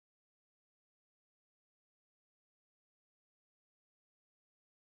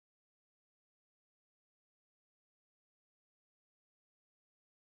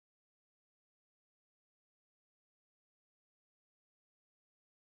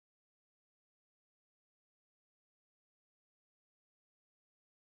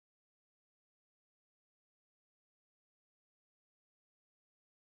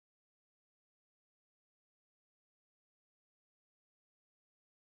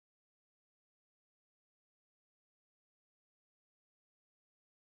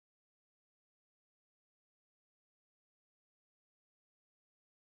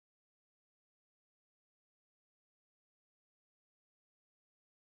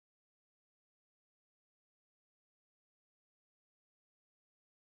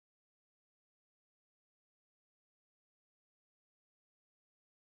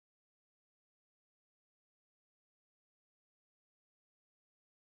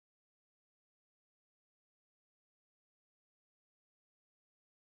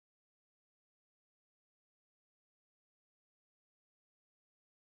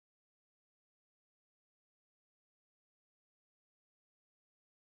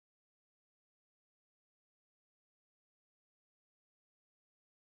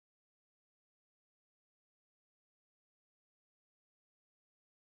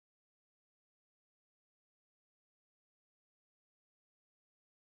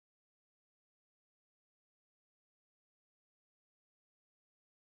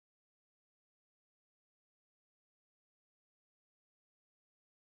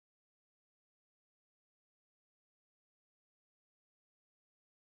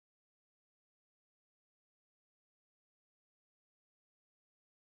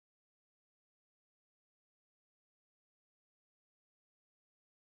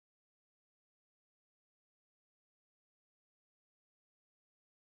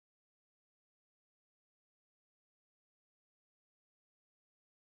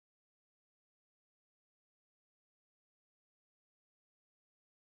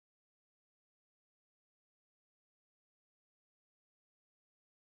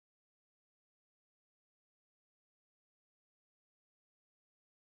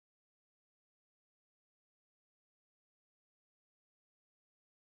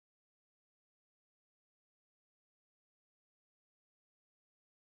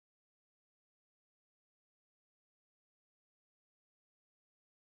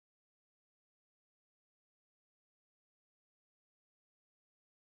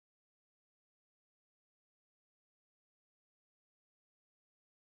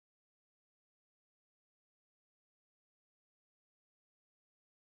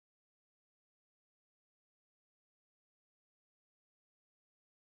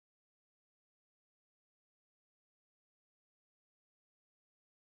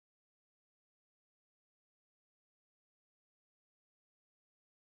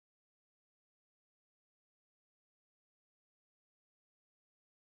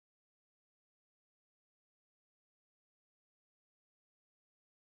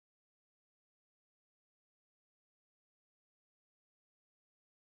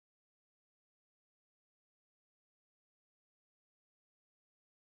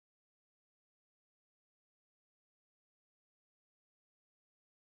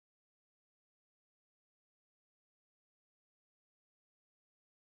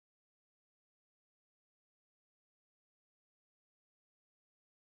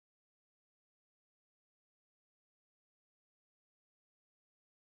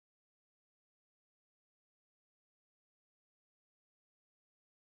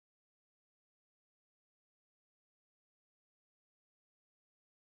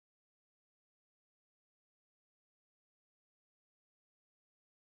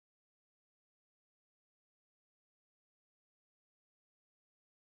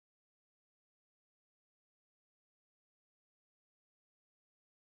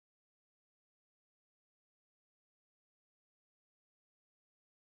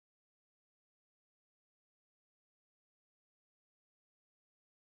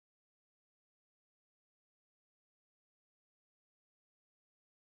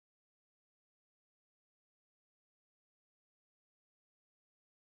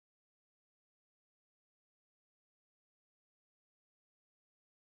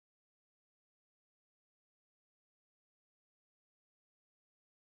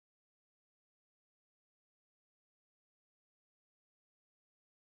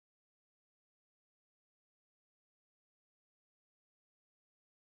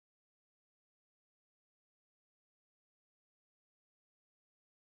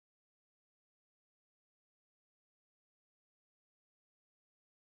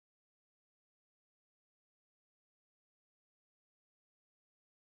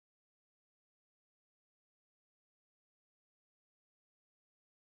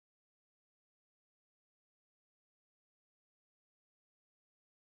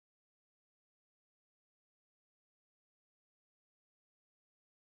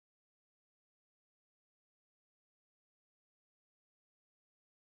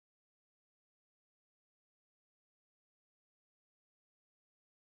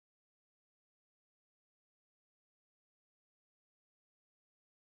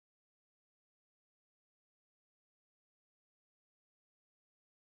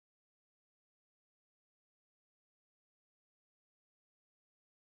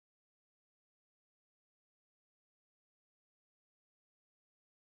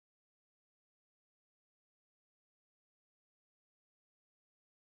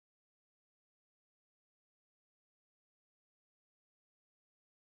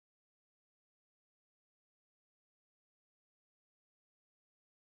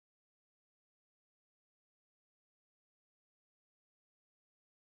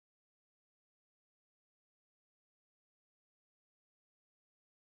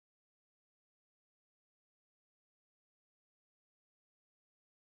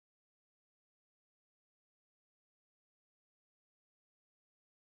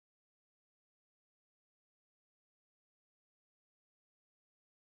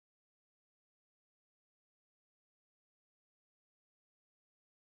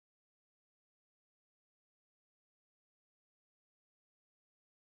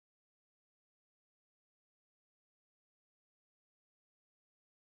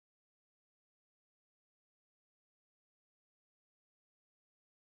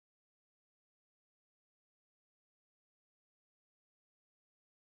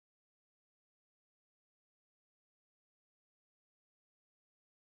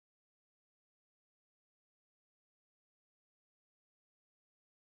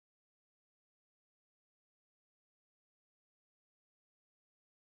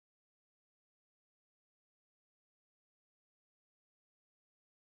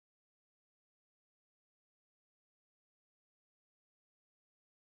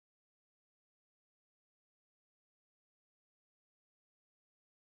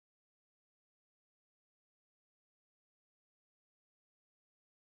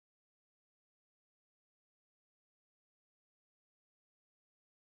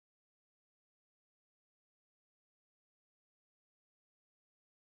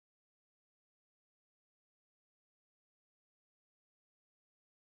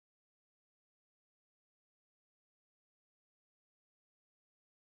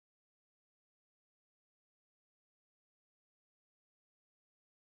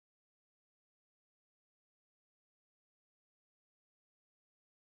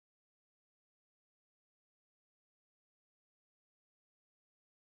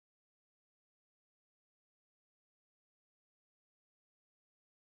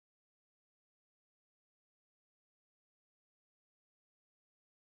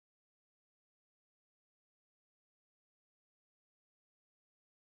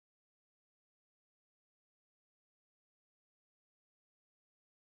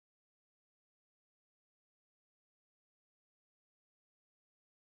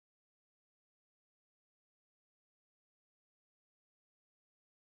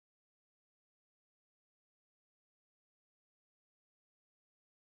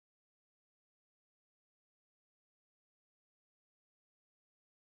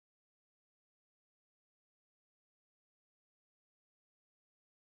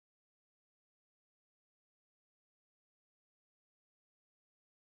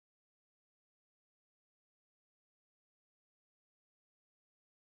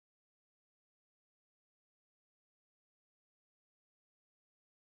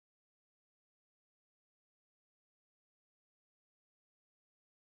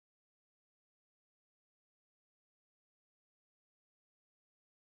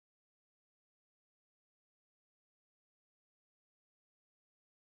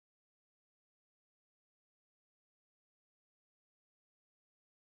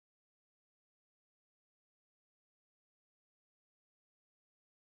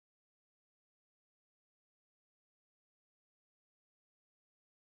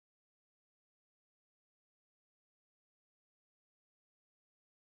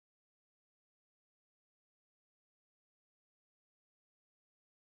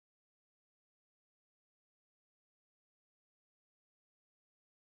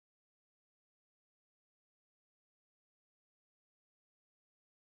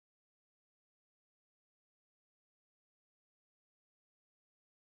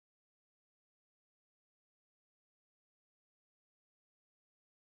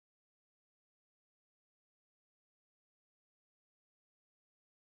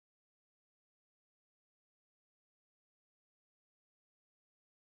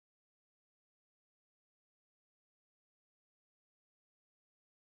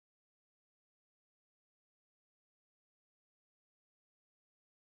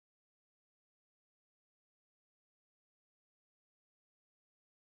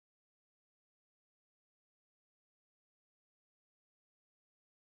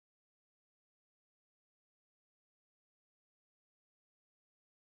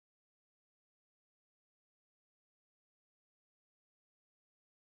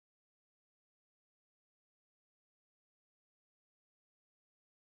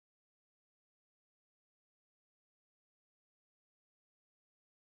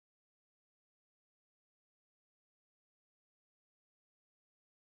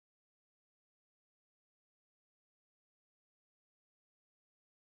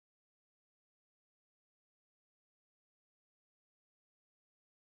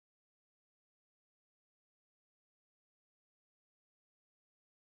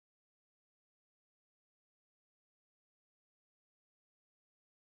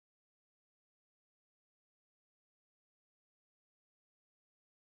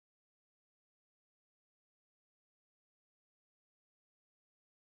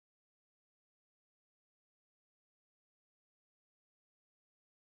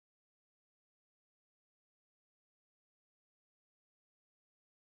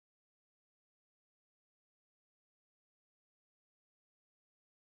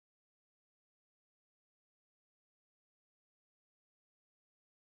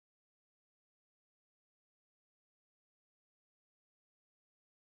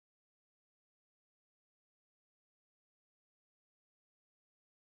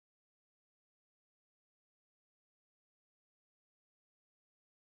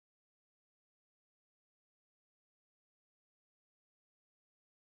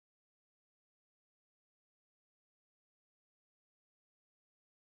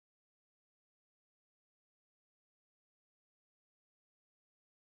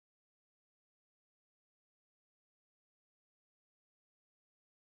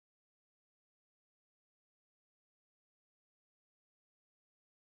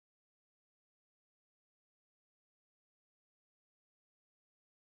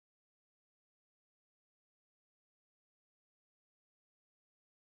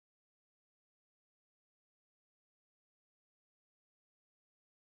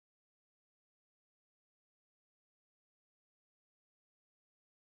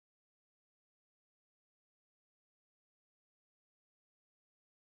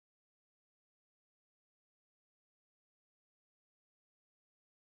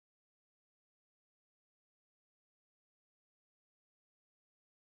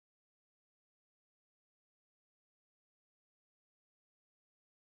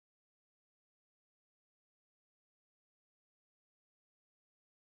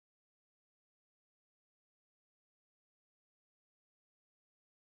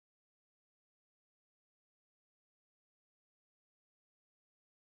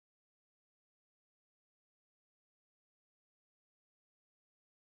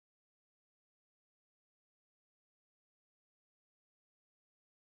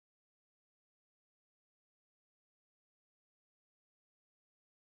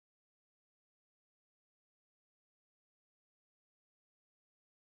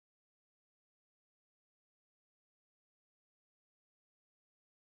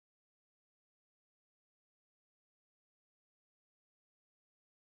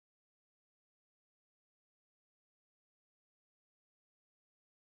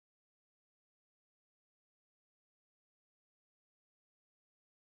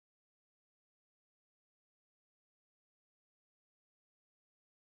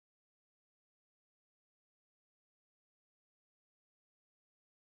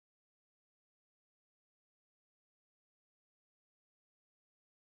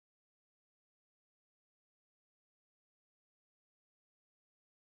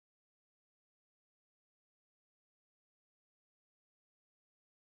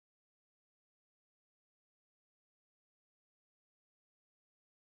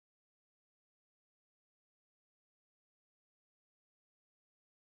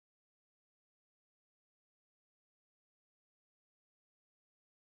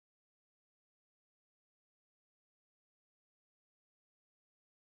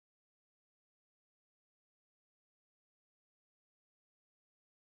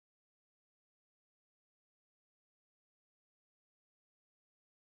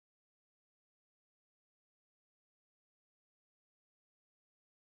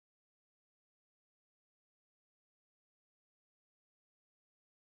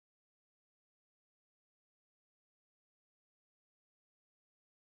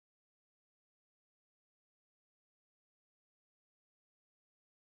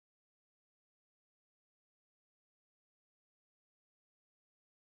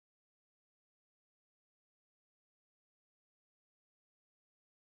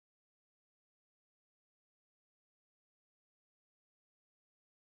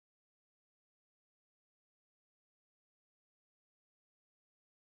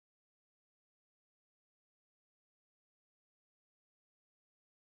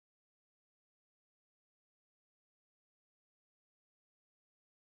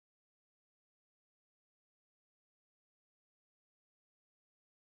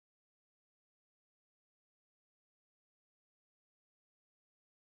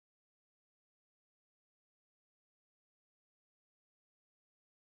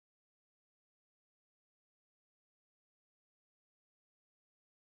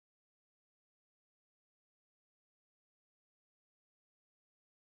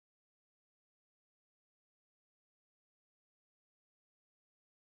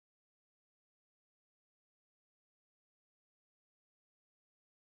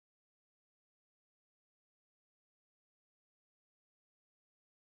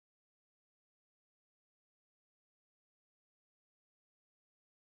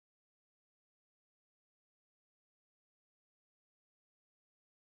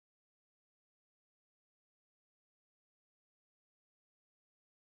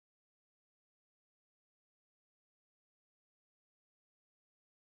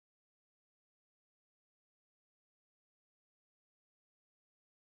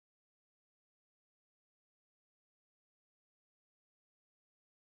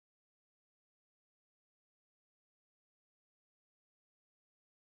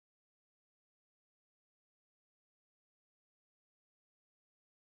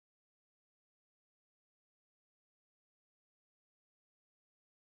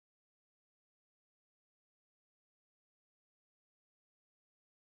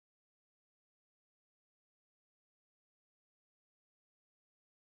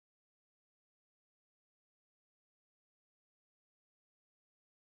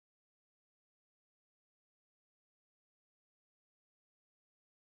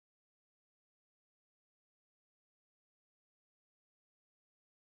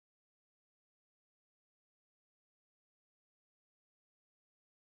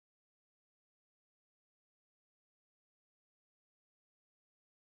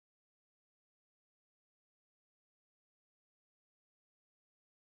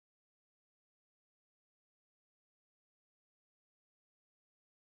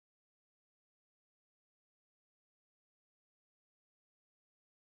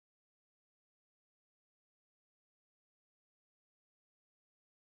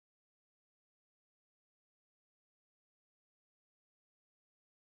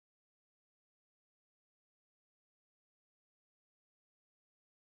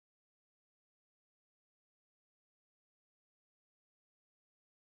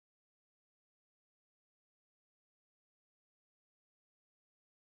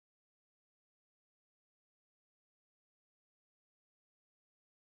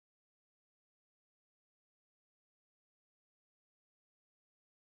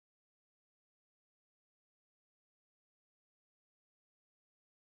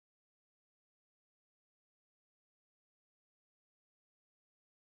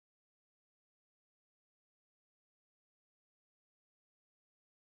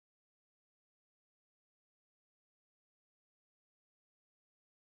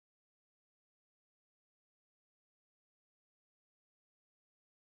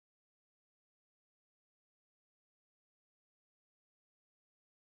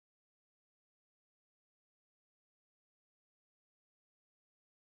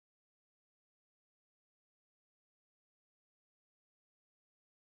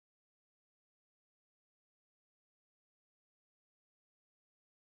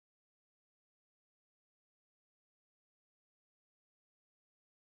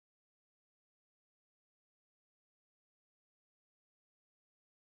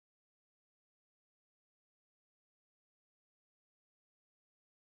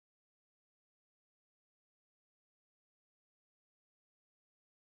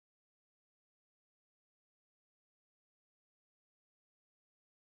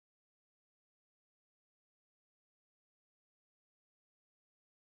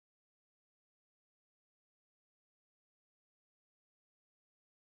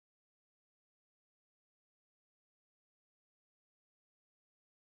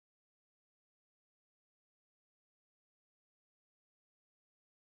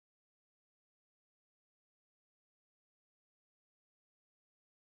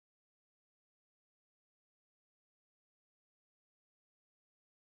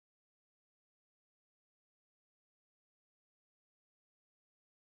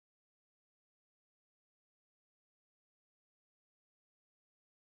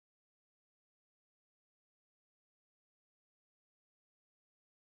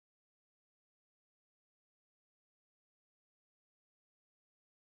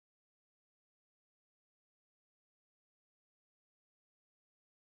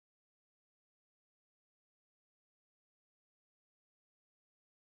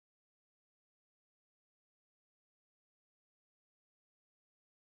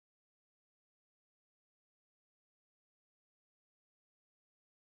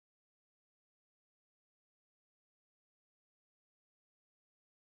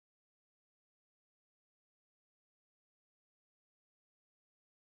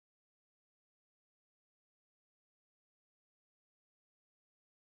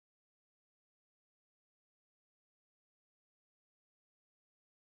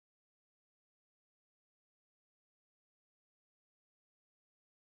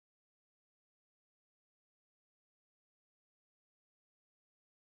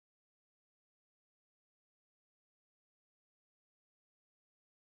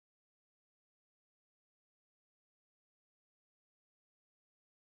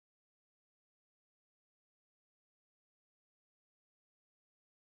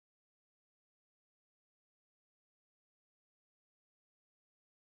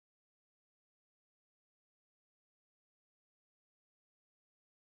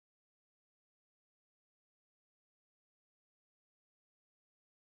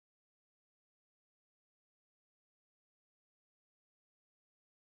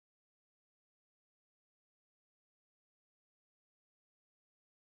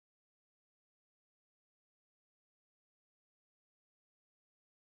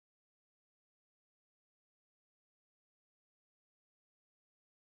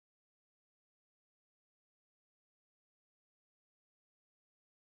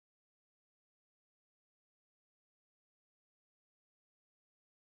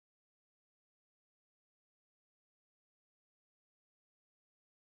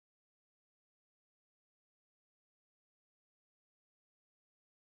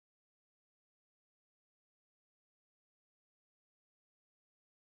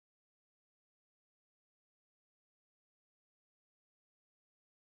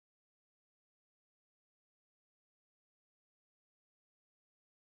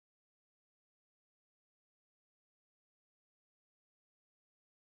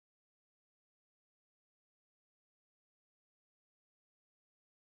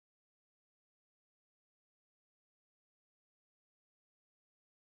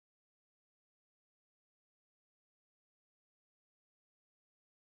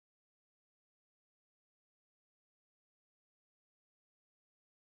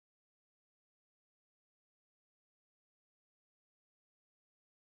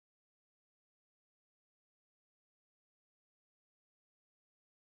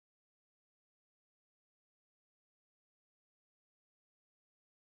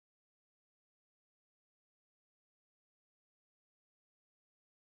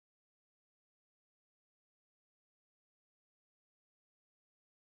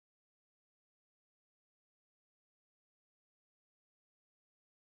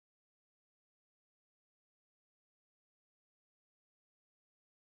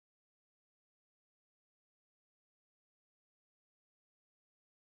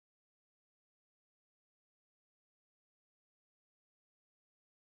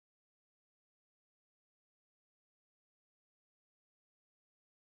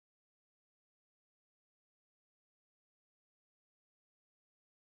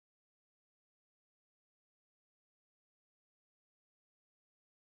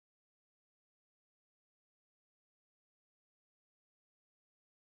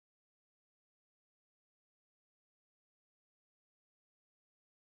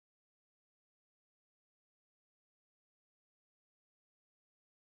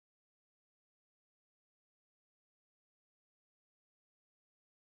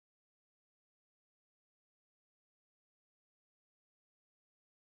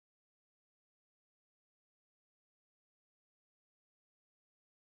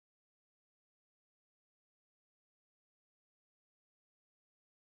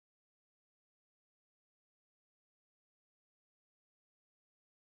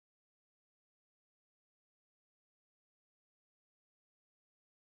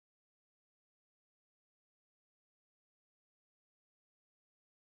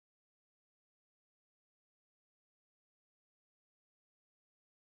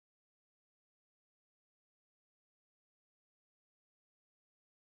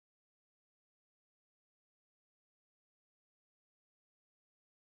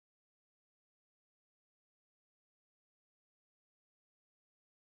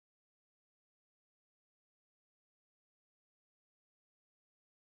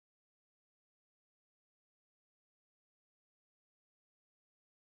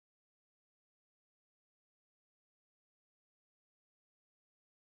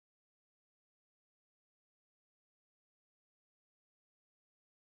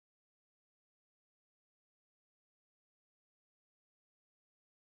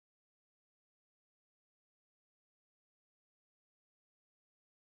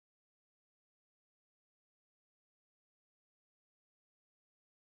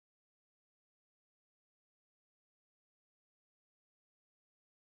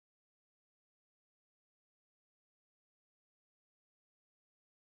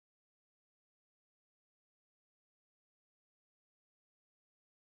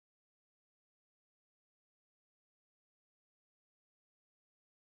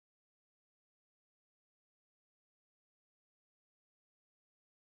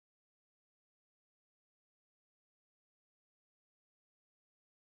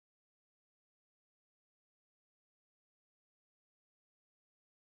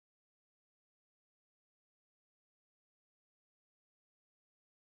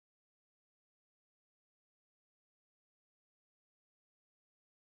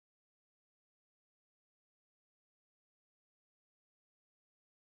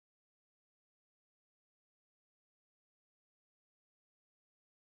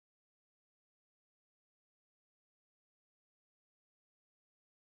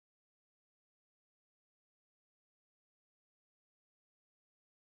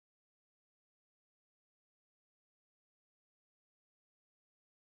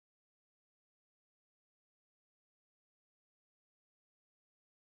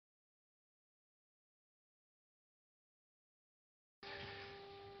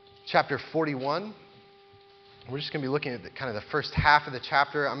chapter 41. We're just going to be looking at kind of the first half of the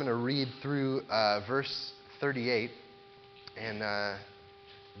chapter. I'm going to read through verse 38, and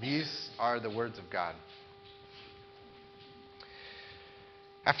these are the words of God.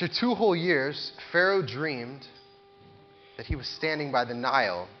 After 2 whole years, Pharaoh dreamed that he was standing by the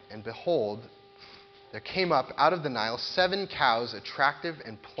Nile, and behold, there came up out of the Nile 7 cows, attractive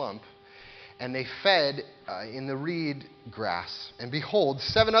and plump, and they fed in the reed grass. And behold,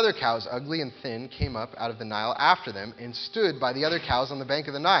 7 other cows, ugly and thin, came up out of the Nile after them, and stood by the other cows on the bank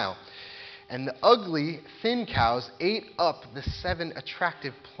of the Nile. And the ugly, thin cows ate up the 7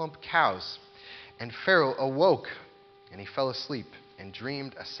 attractive, plump cows. And Pharaoh awoke, and he fell asleep, and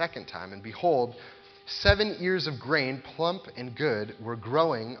dreamed a second time. And behold, 7 ears of grain, plump and good, were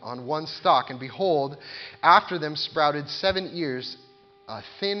growing on one stalk. And behold, after them sprouted 7 ears,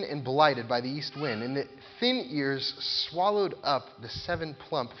 thin and blighted by the east wind. And the thin ears swallowed up the 7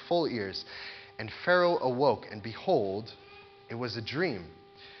 plump, full ears. And Pharaoh awoke, and behold, it was a dream.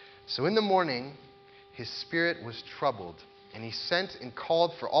 So in the morning, his spirit was troubled, and he sent and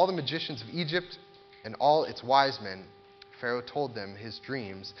called for all the magicians of Egypt and all its wise men. Pharaoh told them his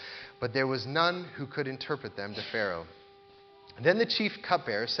dreams, but there was none who could interpret them to Pharaoh. Then the chief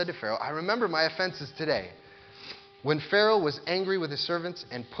cupbearer said to Pharaoh, I remember my offenses today. When Pharaoh was angry with his servants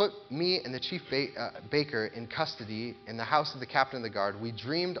and put me and the chief baker in custody in the house of the captain of the guard, we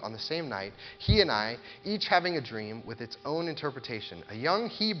dreamed on the same night, he and I, each having a dream with its own interpretation. A young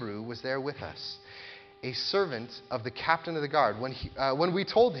Hebrew was there with us, a servant of the captain of the guard. When we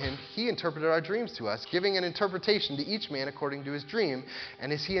told him, he interpreted our dreams to us, giving an interpretation to each man according to his dream.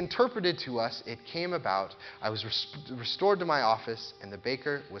 And as he interpreted to us, it came about. I was restored to my office, and the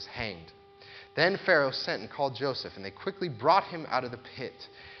baker was hanged. Then Pharaoh sent and called Joseph, and they quickly brought him out of the pit.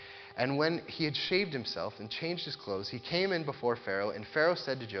 And when he had shaved himself and changed his clothes, he came in before Pharaoh, and Pharaoh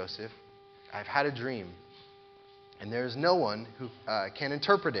said to Joseph, I've had a dream, and there is no one who can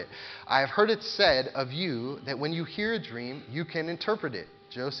interpret it. I have heard it said of you that when you hear a dream, you can interpret it.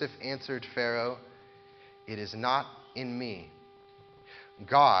 Joseph answered Pharaoh, it is not in me.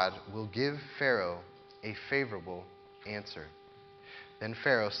 God will give Pharaoh a favorable answer. Then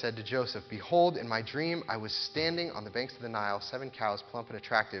Pharaoh said to Joseph, behold, in my dream I was standing on the banks of the Nile. 7 cows, plump and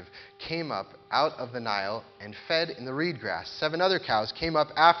attractive, came up out of the Nile and fed in the reed grass. 7 other cows came up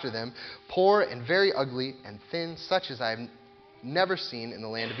after them, poor and very ugly and thin, such as I have never seen in the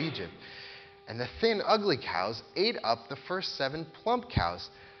land of Egypt. And the thin, ugly cows ate up the first 7 plump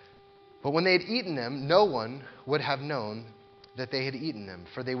cows. But when they had eaten them, no one would have known that they had eaten them,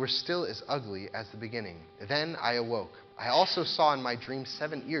 for they were still as ugly as the beginning. Then I awoke. I also saw in my dream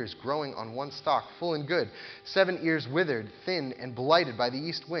 7 ears growing on one stalk, full and good. 7 ears withered, thin, and blighted by the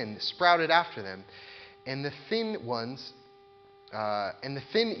east wind, sprouted after them. And the thin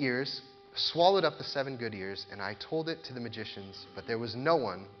ears swallowed up the 7 good ears, and I told it to the magicians, but there was no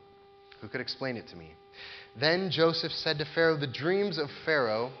one who could explain it to me. Then Joseph said to Pharaoh, the dreams of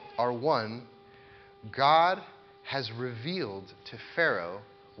Pharaoh are one. God has revealed to Pharaoh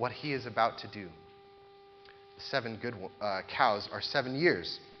what he is about to do. The 7 good cows are 7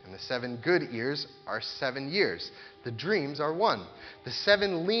 years, and the 7 good ears are 7 years. The dreams are one. The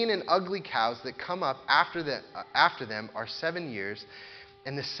 7 lean and ugly cows that come up after them are 7 years,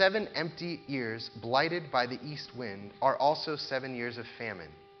 and the 7 empty ears, blighted by the east wind, are also 7 years of famine.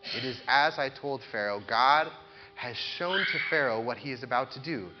 It is as I told Pharaoh. God has shown to Pharaoh what he is about to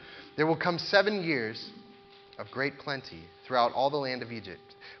do. There will come 7 years of great plenty throughout all the land of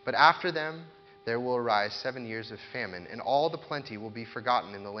Egypt, but after them there will arise 7 years of famine, and all the plenty will be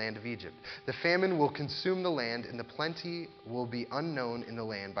forgotten in the land of Egypt. The famine will consume the land, and the plenty will be unknown in the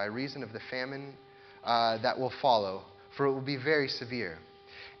land by reason of the famine that will follow, for it will be very severe.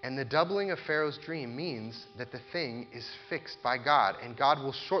 And the doubling of Pharaoh's dream means that the thing is fixed by God, and God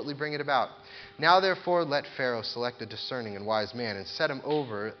will shortly bring it about. Now, therefore, let Pharaoh select a discerning and wise man and set him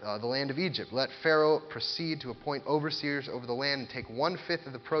over the land of Egypt. Let Pharaoh proceed to appoint overseers over the land and take 1/5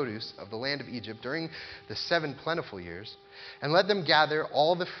 of the produce of the land of Egypt during the 7 plentiful years, and let them gather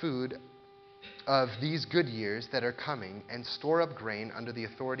all the food of these good years that are coming and store up grain under the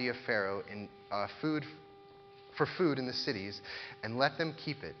authority of Pharaoh in for food in the cities, and let them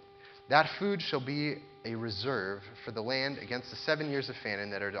keep it. That food shall be a reserve for the land against the 7 years of famine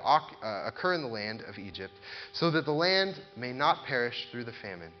that are to occur in the land of Egypt, so that the land may not perish through the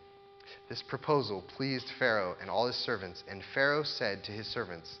famine. This proposal pleased Pharaoh and all his servants, and Pharaoh said to his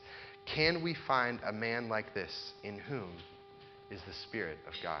servants, can we find a man like this in whom is the Spirit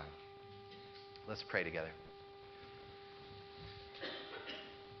of God? Let's pray together.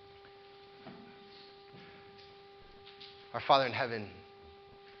 Our Father in heaven,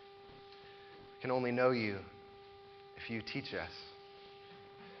 We can only know you if you teach us,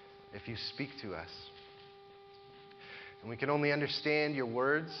 if you speak to us. And we can only understand your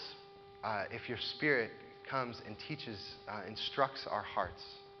words if your Spirit comes and teaches, instructs our hearts,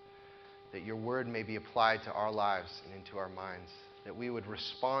 that your word may be applied to our lives and into our minds, that we would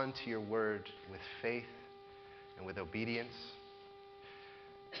respond to your word with faith and with obedience.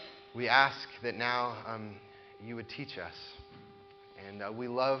 We ask that now you would teach us. And we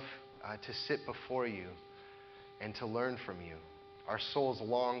love to sit before you and to learn from you. Our souls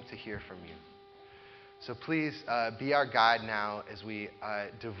long to hear from you. So please be our guide now as we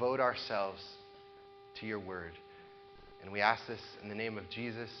devote ourselves to your word. And we ask this in the name of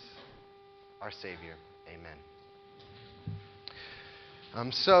Jesus, our Savior. Amen.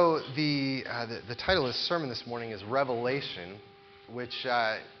 So the title of this sermon this morning is Revelation, which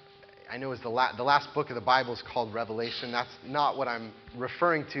I know is the last book of the Bible is called Revelation. That's not what I'm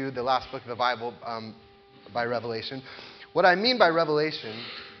referring to, the last book of the Bible by Revelation. What I mean by Revelation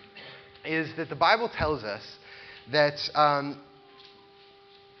is that the Bible tells us that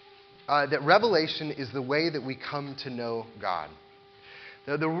that revelation is the way that we come to know God.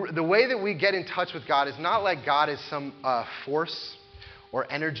 The way that we get in touch with God is not like God is some force or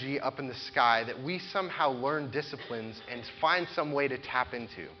energy up in the sky that we somehow learn disciplines and find some way to tap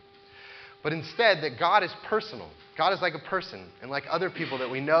into. But instead, that God is personal. God is like a person. And like other people that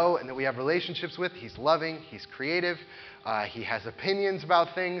we know and that we have relationships with, He's loving, He's creative, He has opinions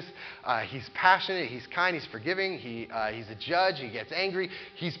about things, He's passionate, He's kind, He's forgiving, He's a judge, He gets angry.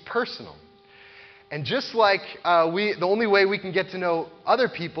 He's personal. And just like the only way we can get to know other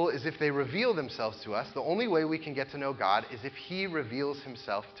people is if they reveal themselves to us, the only way we can get to know God is if He reveals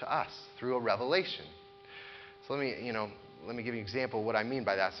Himself to us through a revelation. So let me give you an example of what I mean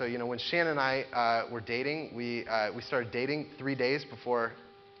by that. So, when Shannon and I were dating, we started dating 3 days before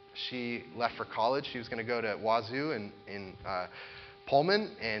she left for college. She was going to go to Wazoo in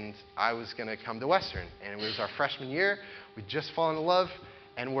Pullman, and I was going to come to Western. And it was our freshman year. We'd just fallen in love,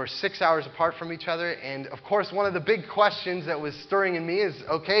 and we're 6 hours apart from each other. And, of course, one of the big questions that was stirring in me is,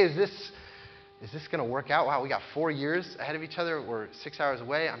 okay, is this going to work out? Wow, we got 4 years ahead of each other. We're 6 hours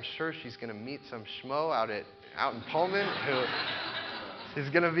away. I'm sure she's going to meet some schmo out in Pullman who is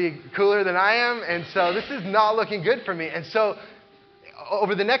going to be cooler than I am. And so this is not looking good for me. And so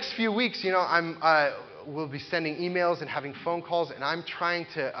over the next few weeks, we'll be sending emails and having phone calls, and I'm trying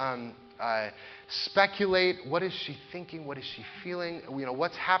to speculate, what is she thinking? What is she feeling?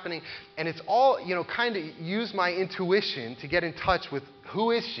 What's happening? And it's all, kind of use my intuition to get in touch with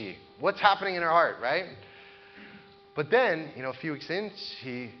who is she? What's happening in her heart, right? But then, a few weeks in,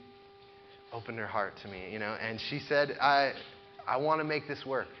 she opened her heart to me, and she said, I want to make this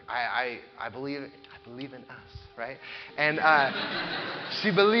work. I believe in us, right? And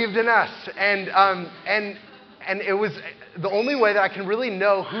she believed in us. And it was the only way that I can really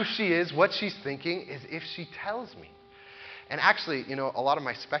know who she is, what she's thinking, is if she tells me. And actually, a lot of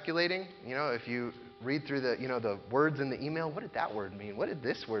my speculating, if you read through the words in the email, what did that word mean? What did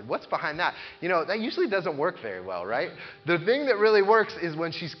this word? What's behind that? That usually doesn't work very well, right? The thing that really works is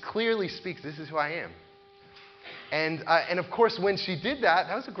when she clearly speaks, this is who I am. And of course, when she did that,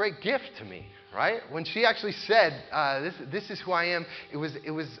 that was a great gift to me, right? When she actually said, this is who I am,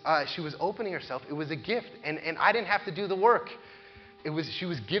 she was opening herself. It was a gift, and I didn't have to do the work. She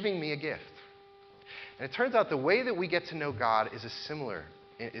was giving me a gift. And it turns out the way that we get to know God is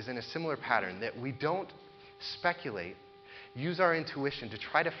in a similar pattern, that we don't speculate, use our intuition to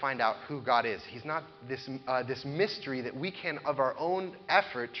try to find out who God is. He's not this mystery that we can, of our own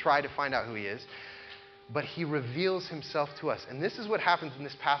effort, try to find out who He is, but He reveals Himself to us. And this is what happens in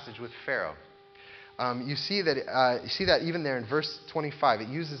this passage with Pharaoh. You see that even there in verse 25, it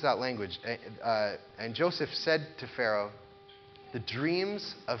uses that language. And Joseph said to Pharaoh, "The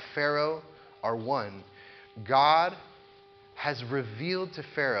dreams of Pharaoh are one. God has revealed to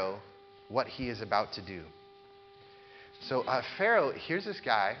Pharaoh what he is about to do." So Pharaoh, here's this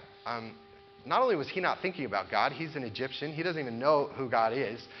guy. Not only was he not thinking about God, he's an Egyptian. He doesn't even know who God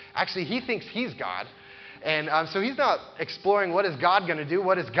is. Actually, he thinks he's God. And so he's not exploring what is God going to do,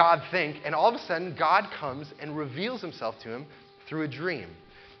 what does God think. And all of a sudden, God comes and reveals Himself to him through a dream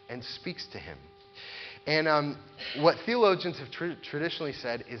and speaks to him. And what theologians have traditionally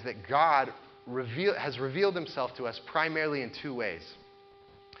said is that God has revealed Himself to us primarily in two ways.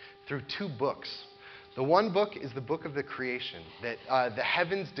 Through two books. The one book is the book of the creation, that the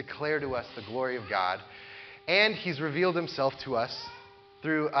heavens declare to us the glory of God. And He's revealed Himself to us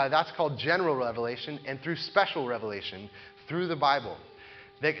through, that's called general revelation, and through special revelation, through the Bible.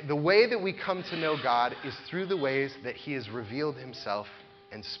 The way that we come to know God is through the ways that He has revealed Himself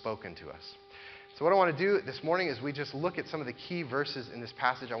and spoken to us. So what I want to do this morning is we just look at some of the key verses in this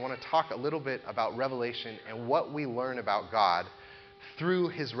passage. I want to talk a little bit about Revelation and what we learn about God through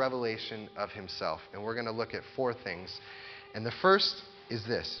his revelation of himself. And we're going to look at 4 things. And the first is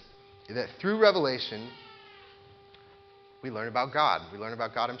this, that through Revelation, we learn about God. We learn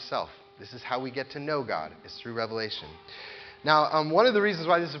about God himself. This is how we get to know God, is through Revelation. Now, one of the reasons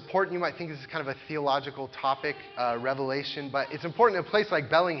why this is important, you might think this is kind of a theological topic, Revelation, but it's important in a place like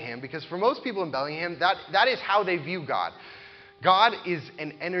Bellingham, because for most people in Bellingham, that is how they view God. God is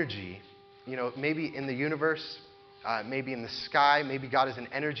an energy, maybe in the universe, maybe in the sky, maybe God is an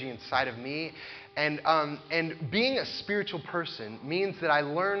energy inside of me. And being a spiritual person means that I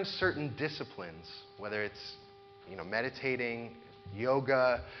learn certain disciplines, whether it's meditating,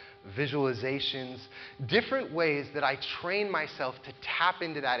 yoga, visualizations, different ways that I train myself to tap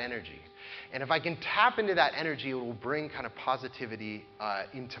into that energy. And if I can tap into that energy, it will bring kind of positivity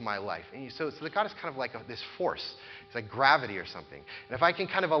into my life. And so that God is kind of like this force. It's like gravity or something. And if I can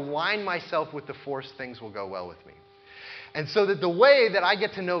kind of align myself with the force, things will go well with me. And so that the way that I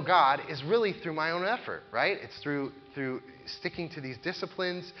get to know God is really through my own effort, right? It's through sticking to these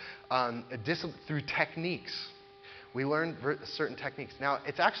disciplines, through techniques. We learn certain techniques. Now,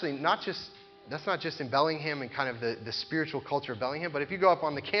 it's actually that's not just in Bellingham and kind of the spiritual culture of Bellingham, but if you go up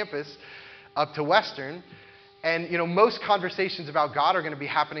on the campus, up to Western, and most conversations about God are going to be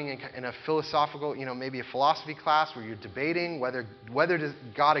happening in a philosophical, maybe a philosophy class where you're debating whether does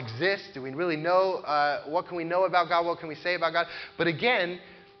God exist? Do we really know? What can we know about God? What can we say about God? But again,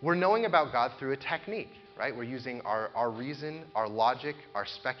 we're knowing about God through a technique. Right? We're using our reason, our logic, our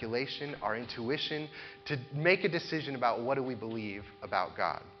speculation, our intuition to make a decision about what do we believe about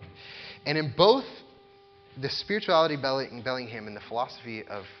God. And in both the spirituality in Bellingham and the philosophy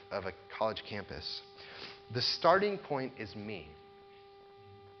of a college campus, the starting point is me.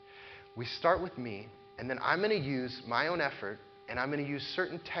 We start with me, and then I'm going to use my own effort, and I'm going to use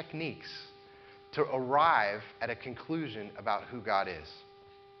certain techniques to arrive at a conclusion about who God is.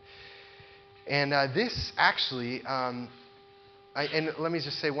 And this actually, and let me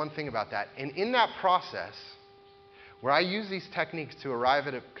just say one thing about that. And in that process, where I use these techniques to arrive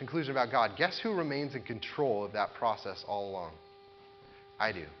at a conclusion about God, guess who remains in control of that process all along?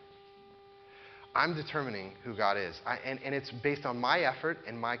 I do. I'm determining who God is. And it's based on my effort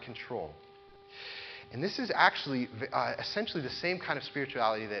and my control. And this is actually essentially the same kind of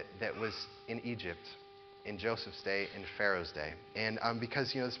spirituality that was in Egypt, in Joseph's day, in Pharaoh's day. And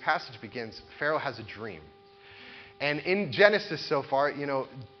because, this passage begins, Pharaoh has a dream. And in Genesis so far,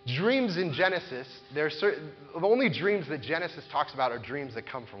 dreams in Genesis, the only dreams that Genesis talks about are dreams that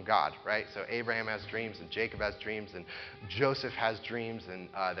come from God, right? So Abraham has dreams, and Jacob has dreams, and Joseph has dreams, and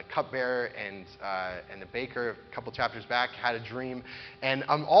the cupbearer and the baker a couple chapters back had a dream. And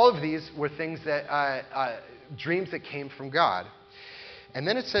all of these were things that, dreams that came from God. And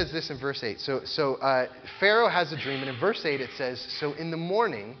then it says this in verse 8. So Pharaoh has a dream, and in verse 8 it says, so in the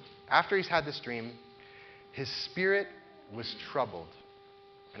morning, after he's had this dream, his spirit was troubled.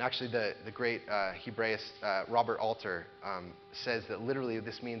 And actually the great Hebraist Robert Alter says that literally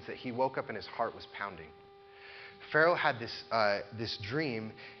this means that he woke up and his heart was pounding. Pharaoh had this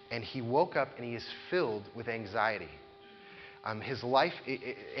dream, and he woke up and he is filled with anxiety. His life,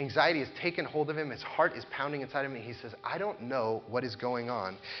 anxiety has taken hold of him. His heart is pounding inside of him. And he says, I don't know what is going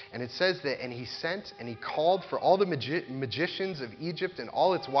on. And it says that, and he sent and he called for all the magicians of Egypt and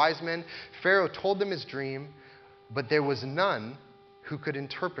all its wise men. Pharaoh told them his dream, but there was none who could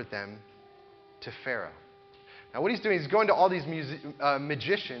interpret them to Pharaoh. Now what he's doing is going to all these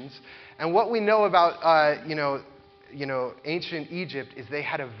magicians. And what we know about, ancient Egypt is they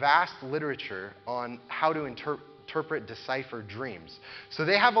had a vast literature on how to interpret, decipher dreams. So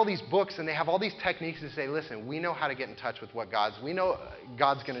they have all these books and they have all these techniques to say, listen, we know how to get in touch with what we know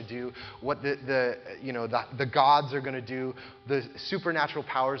God's going to do, what the gods are going to do, the supernatural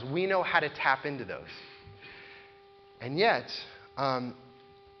powers. We know how to tap into those. And yet,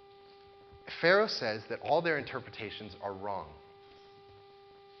 Pharaoh says that all their interpretations are wrong.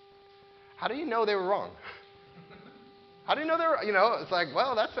 How do you know they were wrong? How do you know they were, it's like,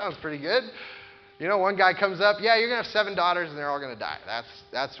 well, that sounds pretty good. One guy comes up, yeah, you're going to have 7 daughters and they're all going to die.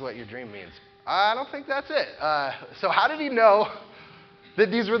 That's what your dream means. I don't think that's it. So how did he know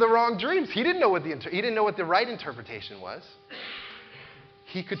that these were the wrong dreams? He didn't know what the right interpretation was.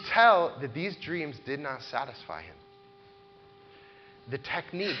 He could tell that these dreams did not satisfy him. The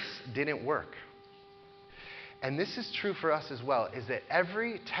techniques didn't work. And this is true for us as well, is that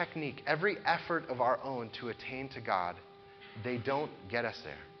every technique, every effort of our own to attain to God, they don't get us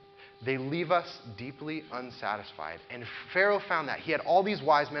there. they leave us deeply unsatisfied. And Pharaoh found that. He had all these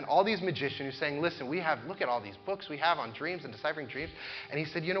wise men, all these magicians who saying, listen, look at all these books we have on dreams and deciphering dreams. And he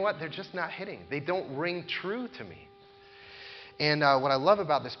said, you know what? They're just not hitting. They don't ring true to me. And what I love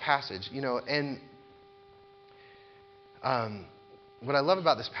about this passage, what I love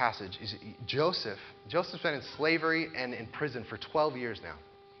about this passage is Joseph's been in slavery and in prison for 12 years now.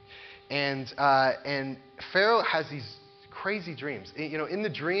 And Pharaoh has these crazy dreams. In the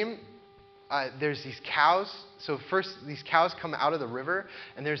dream, there's these cows. So first, these cows come out of the river,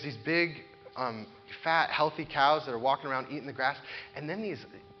 and there's these big, fat, healthy cows that are walking around eating the grass. And then these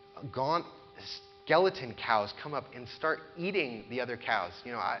gaunt, skeleton cows come up and start eating the other cows.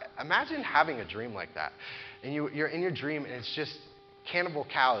 Imagine having a dream like that. And you're in your dream, and it's just cannibal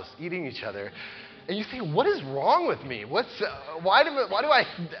cows eating each other. And you think, what is wrong with me? Why do I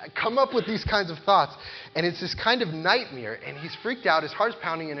come up with these kinds of thoughts? And it's this kind of nightmare, and he's freaked out. His heart's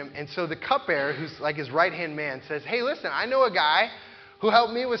pounding in him. And so the cupbearer, who's like his right-hand man, says, hey, listen, I know a guy who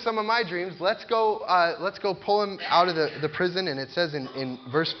helped me with some of my dreams. Let's go pull him out of the prison. And it says in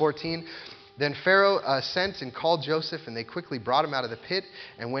verse 14, then Pharaoh sent and called Joseph, and they quickly brought him out of the pit.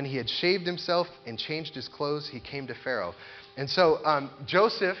 And when he had shaved himself and changed his clothes, he came to Pharaoh. And so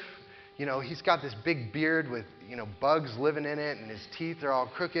Joseph, he's got this big beard with, bugs living in it, and his teeth are all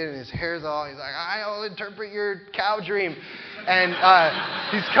crooked, and his hair's all, he's like, I'll interpret your cow dream. And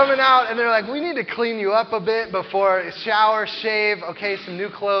he's coming out, and they're like, we need to clean you up a bit before shower, shave, okay, some new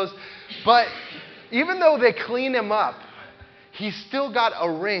clothes. But even though they clean him up, he's still got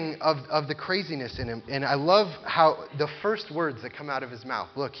a ring of the craziness in him. And I love how the first words that come out of his mouth.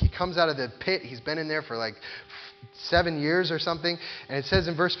 Look, he comes out of the pit. He's been in there for like 7 years or something. And it says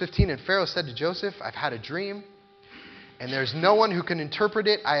in verse 15, and Pharaoh said to Joseph, I've had a dream, and there's no one who can interpret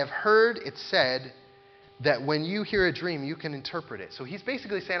it. I have heard it said that when you hear a dream, you can interpret it. So he's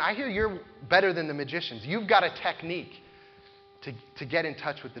basically saying, I hear you're better than the magicians. You've got a technique to get in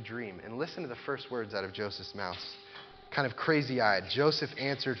touch with the dream. And listen to the first words out of Joseph's mouth. Kind of crazy-eyed. Joseph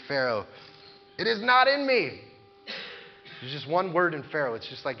answered Pharaoh, it is not in me. There's just one word in Pharaoh. It's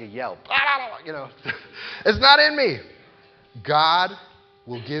just like a yelp. It's not in me. God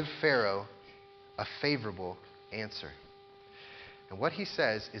will give Pharaoh a favorable answer. And what he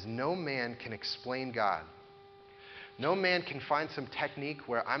says is no man can explain God. No man can find some technique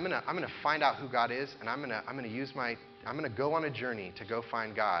where I'm gonna find out who God is, and I'm gonna go on a journey to go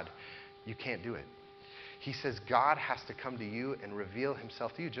find God. You can't do it. He says God has to come to you and reveal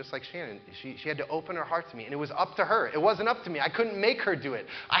himself to you, just like Shannon. She had to open her heart to me, and it was up to her. It wasn't up to me. I couldn't make her do it.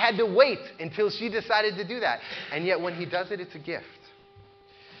 I had to wait until she decided to do that. And yet when he does it, it's a gift.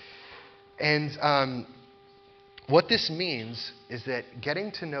 And what this means is that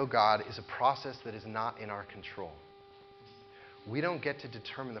getting to know God is a process that is not in our control. We don't get to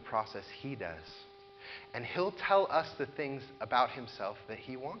determine the process. He does. And he'll tell us the things about himself that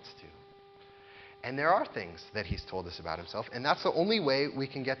he wants to. And there are things that he's told us about himself, and that's the only way we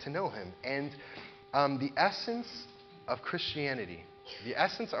can get to know him. And the essence of Christianity, the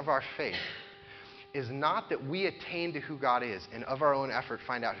essence of our faith, is not that we attain to who God is and of our own effort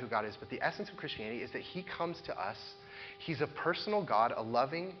find out who God is, but the essence of Christianity is that he comes to us. He's a personal God, a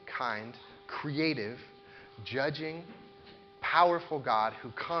loving, kind, creative, judging, powerful God who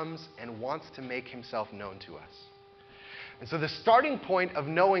comes and wants to make himself known to us. And so the starting point of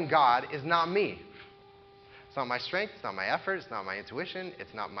knowing God is not me. It's not my strength, it's not my effort, it's not my intuition,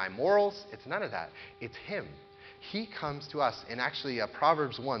 it's not my morals, it's none of that. It's him. He comes to us. And actually,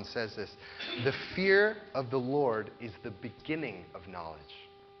 Proverbs 1 says this, the fear of the Lord is the beginning of knowledge.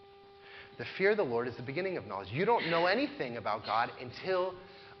 The fear of the Lord is the beginning of knowledge. You don't know anything about God until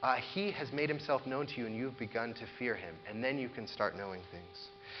he has made himself known to you and you've begun to fear him. And then you can start knowing things.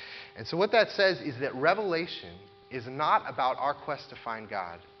 And so what that says is that revelation is not about our quest to find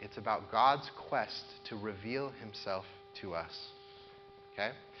God. It's about God's quest to reveal himself to us.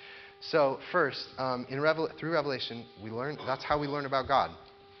 Okay? So first, through Revelation, we learn. That's how we learn about God.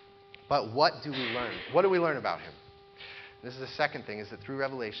 But what do we learn? What do we learn about him? This is the second thing, is that through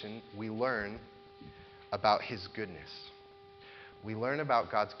Revelation, we learn about his goodness. We learn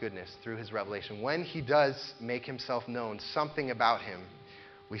about God's goodness through his revelation. When he does make himself known, something about him,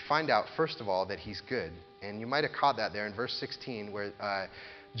 we find out, first of all, that he's good. And you might have caught that there in verse 16, where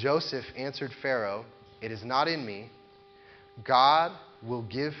Joseph answered Pharaoh, it is not in me. God will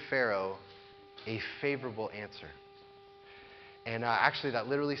give Pharaoh a favorable answer. And actually, that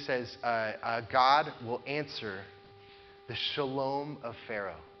literally says, God will answer the shalom of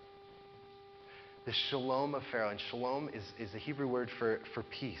Pharaoh. The shalom of Pharaoh. And shalom is the Hebrew word for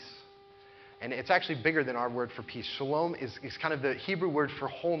peace. And it's actually bigger than our word for peace. Shalom is kind of the Hebrew word for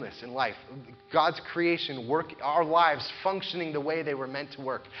wholeness in life. God's creation, our lives functioning the way they were meant to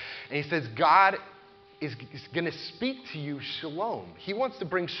work. And he says God is going to speak to you shalom. He wants to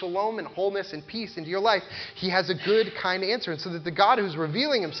bring shalom and wholeness and peace into your life. He has a good, kind answer. And so that the God who's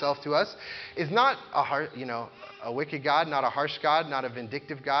revealing himself to us is not a wicked God, not a harsh God, not a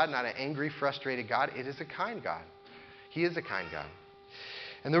vindictive God, not an angry, frustrated God. It is a kind God. He is a kind God.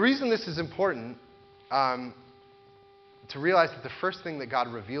 And the reason this is important to realize that the first thing that God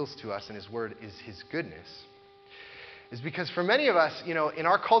reveals to us in his word is his goodness is because for many of us, in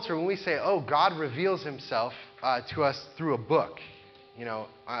our culture, when we say, oh, God reveals himself to us through a book,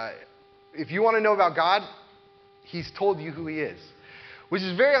 if you want to know about God, he's told you who he is, which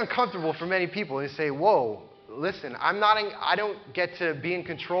is very uncomfortable for many people. They say, whoa, listen, I don't get to be in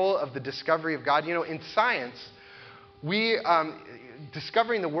control of the discovery of God. In science,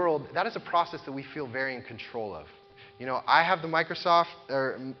 discovering the world, that is a process that we feel very in control of. I have the microscope.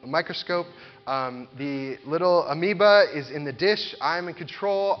 The little amoeba is in the dish. I'm in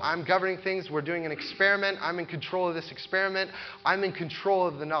control. I'm governing things. We're doing an experiment. I'm in control of this experiment. I'm in control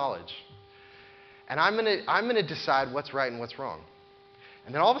of the knowledge. And I'm gonna decide what's right and what's wrong.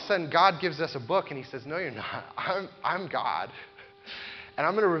 And then all of a sudden, God gives us a book, and he says, no, you're not. I'm God. And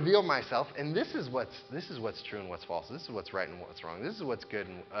I'm going to reveal myself, and this is what's true and what's false. This is what's right and what's wrong. This is what's good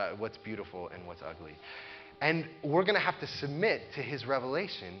and what's beautiful and what's ugly. And we're going to have to submit to his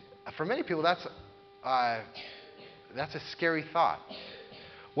revelation. For many people, that's a scary thought.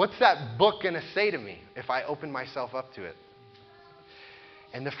 What's that book going to say to me if I open myself up to it?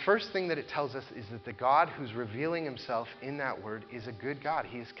 And the first thing that it tells us is that the God who's revealing himself in that word is a good God.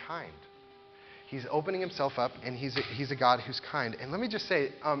 He is kind. He's opening himself up, and he's a God who's kind. And let me just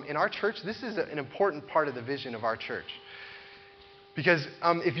say, in our church, this is an important part of the vision of our church. Because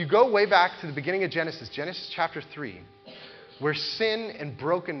if you go way back to the beginning of Genesis chapter 3, where sin and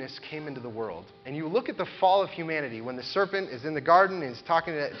brokenness came into the world, and you look at the fall of humanity, when the serpent is in the garden and is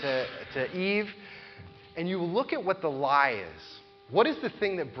talking to Eve, and you look at what the lie is. What is the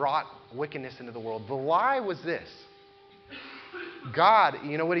thing that brought wickedness into the world? The lie was this. God,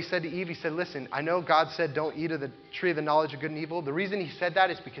 you know what he said to Eve? He said, listen, I know God said don't eat of the tree of the knowledge of good and evil. The reason he said that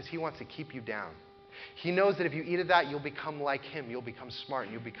is because he wants to keep you down. He knows that if you eat of that, you'll become like him. You'll become smart.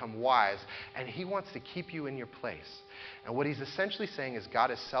 You'll become wise. And he wants to keep you in your place. And what he's essentially saying is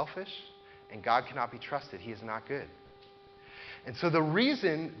God is selfish and God cannot be trusted. He is not good. And so the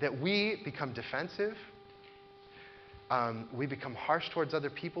reason that we become defensive, we become harsh towards other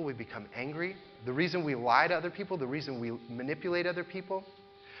people, we become angry, the reason we lie to other people, the reason we manipulate other people,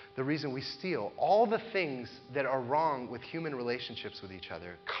 the reason we steal, all the things that are wrong with human relationships with each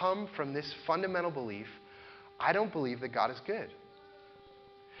other come from this fundamental belief, I don't believe that God is good.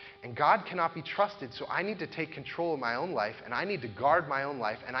 And God cannot be trusted, so I need to take control of my own life, and I need to guard my own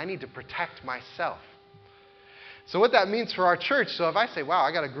life, and I need to protect myself. So what that means for our church, so if I say, wow,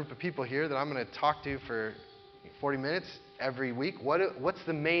 I got a group of people here that I'm going to talk to for 40 minutes every week, what's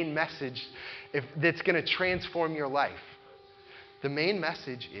the main message that's going to transform your life? The main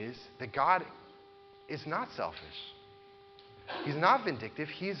message is that God is not selfish. He's not vindictive.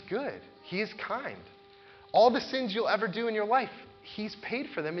 He is good. He is kind. All the sins you'll ever do in your life, he's paid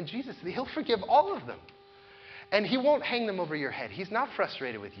for them in Jesus. He'll forgive all of them. And he won't hang them over your head. He's not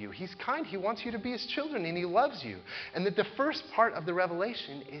frustrated with you. He's kind. He wants you to be his children, and he loves you. And that the first part of the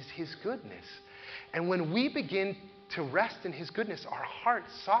revelation is his goodness. And when we begin to rest in his goodness, our heart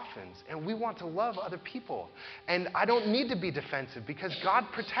softens, and we want to love other people. And I don't need to be defensive because God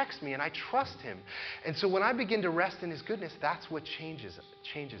protects me, and I trust him. And so when I begin to rest in his goodness, that's what changes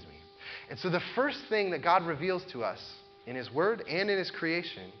me. And so the first thing that God reveals to us in his word and in his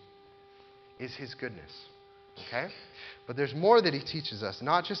creation is his goodness. Okay? But there's more that he teaches us,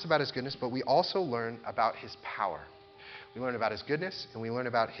 not just about his goodness, but we also learn about his power. We learn about his goodness, and we learn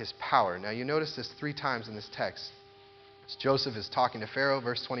about his power. Now, you notice this 3 times in this text. As Joseph is talking to Pharaoh,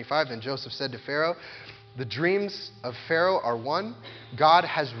 verse 25, then Joseph said to Pharaoh, the dreams of Pharaoh are one. God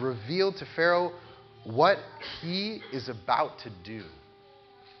has revealed to Pharaoh what he is about to do.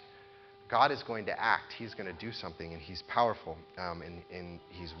 God is going to act. He's going to do something, and he's powerful, and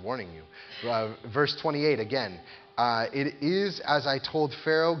he's warning you. Verse 28 again. It is as I told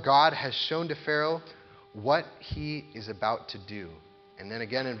Pharaoh, God has shown to Pharaoh what he is about to do. And then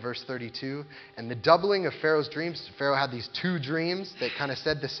again in verse 32, and the doubling of Pharaoh's dreams, Pharaoh had these 2 dreams that kind of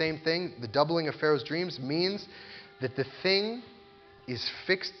said the same thing. The doubling of Pharaoh's dreams means that the thing is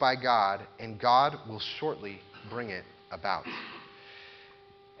fixed by God, and God will shortly bring it about.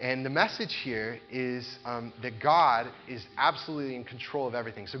 And the message here is that God is absolutely in control of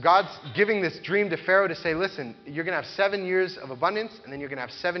everything. So God's giving this dream to Pharaoh to say, listen, you're going to have 7 years of abundance, and then you're going to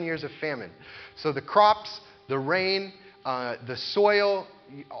have 7 years of famine. So the crops, the rain, the soil,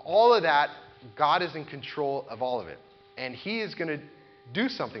 all of that, God is in control of all of it. And he is going to do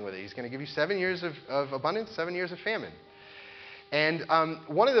something with it. He's going to give you 7 years of abundance, 7 years of famine. And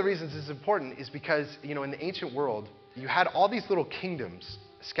one of the reasons this is important is because, in the ancient world, you had all these little kingdoms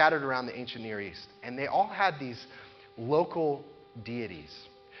scattered around the ancient Near East. And they all had these local deities.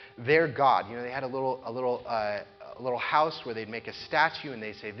 Their God, they had a little house where they'd make a statue and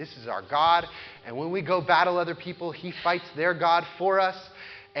they'd say, this is our God. And when we go battle other people, he fights their God for us.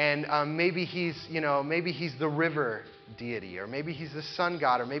 And maybe he's the river deity, or maybe he's the sun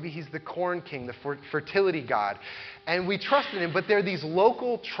god, or maybe he's the corn king, the fertility god. And we trusted him, but they're these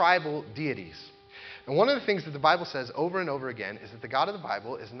local tribal deities. And one of the things that the Bible says over and over again is that the God of the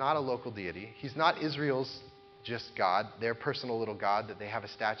Bible is not a local deity. He's not Israel's just God, their personal little God that they have a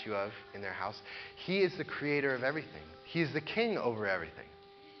statue of in their house. He is the creator of everything. He is the king over everything.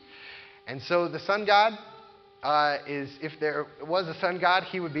 And so the sun god if there was a sun god,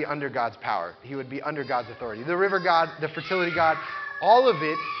 he would be under God's power. He would be under God's authority. The river god, the fertility god, all of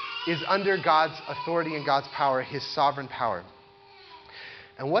it is under God's authority and God's power, his sovereign power.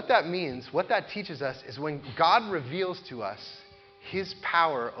 And what that means, what that teaches us, is when God reveals to us his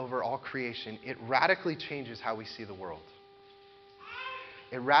power over all creation, it radically changes how we see the world.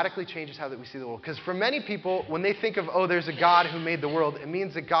 It radically changes how that we see the world. Because for many people, when they think of, there's a God who made the world, it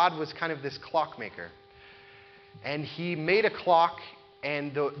means that God was kind of this clockmaker. And he made a clock,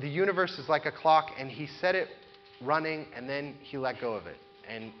 and the universe is like a clock, and he set it running, and then he let go of it.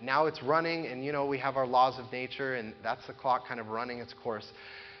 And now it's running, and we have our laws of nature, and that's the clock kind of running its course.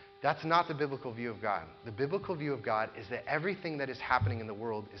 That's not the biblical view of God. The biblical view of God is that everything that is happening in the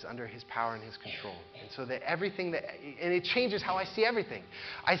world is under his power and his control. And so that everything and it changes how I see everything.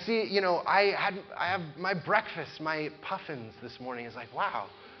 I see, I have my breakfast, my puffins this morning is like, wow,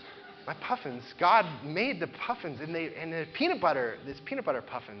 my puffins, God made the puffins and the peanut butter, this peanut butter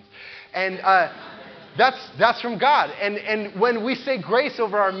puffins. And that's from God. And when we say grace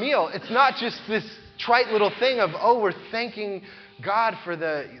over our meal, it's not just this trite little thing of, we're thanking God for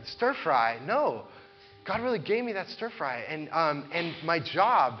the stir fry. No, God really gave me that stir fry. And my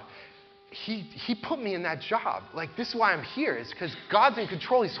job, he put me in that job. Like, this is why I'm here. It's because God's in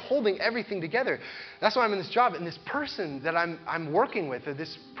control. He's holding everything together. That's why I'm in this job. And this person that I'm working with, or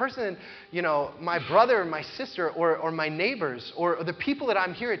this person, my brother, my sister, or my neighbors, or the people that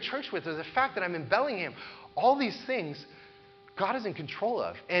I'm here at church with, or the fact that I'm in Bellingham, all these things, God is in control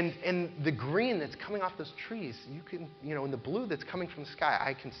of. And the green that's coming off those trees, you can, and the blue that's coming from the sky,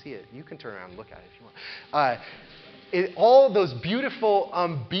 I can see it. You can turn around and look at it if you want. All those beautiful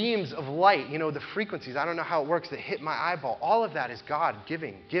beams of light, the frequencies, I don't know how it works, that hit my eyeball. All of that is God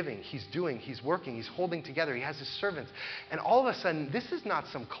giving. He's doing, he's working, he's holding together. He has his servants. And all of a sudden, this is not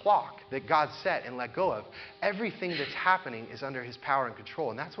some clock that God set and let go of. Everything that's happening is under his power and control.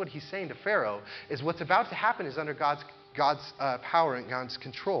 And that's what he's saying to Pharaoh, is what's about to happen is under God's power and God's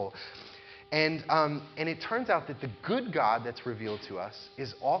control. And it turns out that the good God that's revealed to us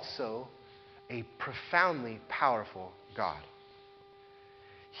is also a profoundly powerful God.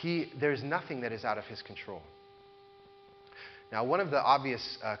 There's nothing that is out of his control. Now, one of the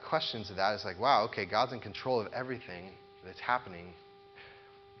obvious questions of that is like, wow, okay, God's in control of everything that's happening.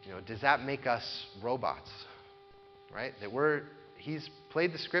 Does that make us robots? Right? He's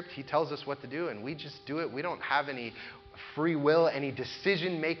played the script, he tells us what to do, and we just do it. We don't have any free will, any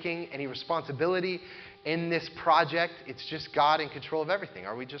decision making, any responsibility in this project. It's just God in control of everything.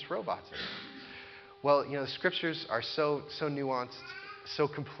 Are we just robots? Well, the scriptures are so nuanced, so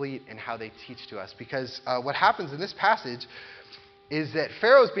complete in how they teach to us. Because what happens in this passage is that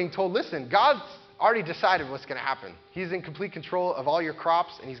Pharaoh's being told, listen, God's already decided what's going to happen. He's in complete control of all your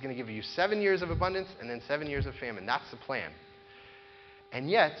crops, and he's going to give you 7 years of abundance and then 7 years of famine. That's the plan. And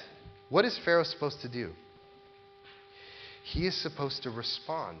yet, what is Pharaoh supposed to do? He is supposed to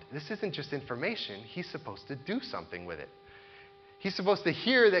respond. This isn't just information. He's supposed to do something with it. He's supposed to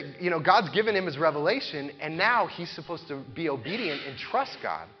hear that, God's given him his revelation, and now he's supposed to be obedient and trust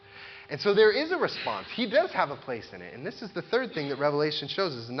God. And so there is a response. He does have a place in it. And this is the third thing that Revelation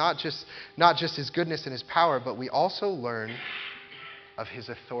shows us, not just his goodness and his power, but we also learn of his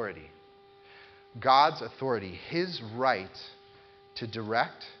authority. God's authority, his right to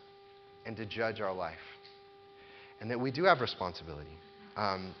direct and to judge our life. And that we do have responsibility.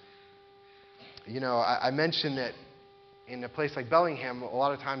 I mentioned that in a place like Bellingham, a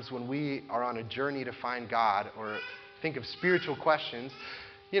lot of times when we are on a journey to find God or think of spiritual questions,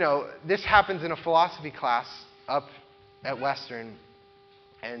 this happens in a philosophy class up at Western,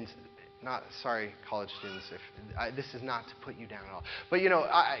 and sorry, college students, this is not to put you down at all. But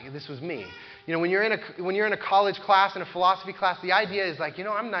this was me. When you're in a college class, in a philosophy class, the idea is like,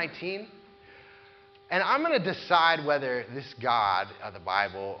 I'm 19, and I'm going to decide whether this God of the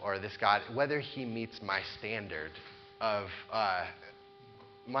Bible or this God, whether he meets my standard of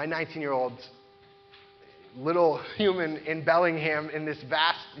my 19-year-old little human in Bellingham in this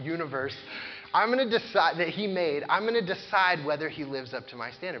vast universe. I'm going to decide that he made. I'm going to decide whether he lives up to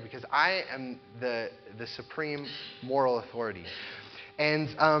my standard, because I am the supreme moral authority.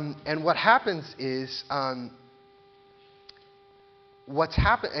 And what happens is, what's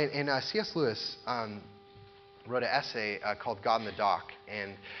happened, and C.S. Lewis wrote an essay called God in the Dock,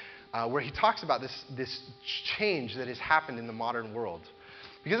 and where he talks about this change that has happened in the modern world.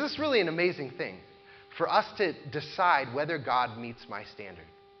 Because it's really an amazing thing for us to decide whether God meets my standard,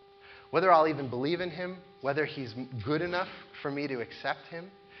 whether I'll even believe in him, whether he's good enough for me to accept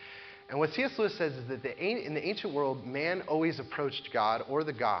him. And what C.S. Lewis says is that in the ancient world, man always approached God or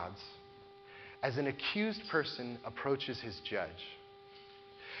the gods as an accused person approaches his judge.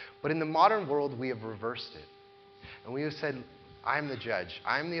 But in the modern world, we have reversed it. And we have said, I am the judge,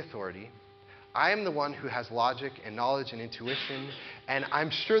 I am the authority, I am the one who has logic and knowledge and intuition, and I'm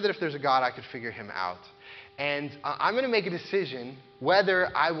sure that if there's a God, I could figure him out. And I'm going to make a decision whether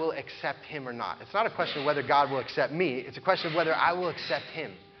I will accept him or not. It's not a question of whether God will accept me. It's a question of whether I will accept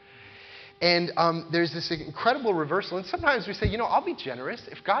him. And there's this incredible reversal. And sometimes we say, I'll be generous.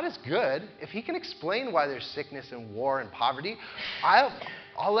 If God is good, if he can explain why there's sickness and war and poverty,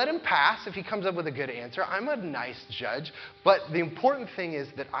 I'll let him pass if he comes up with a good answer. I'm a nice judge. But the important thing is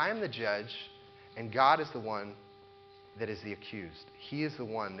that I am the judge, and God is the one that is the accused. He is the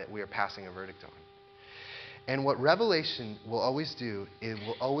one that we are passing a verdict on. And what Revelation will always do, it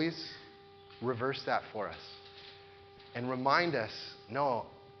will always reverse that for us and remind us, no,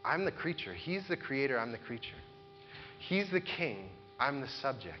 I'm the creature. He's the creator, I'm the creature. He's the king, I'm the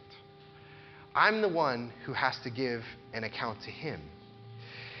subject. I'm the one who has to give an account to him.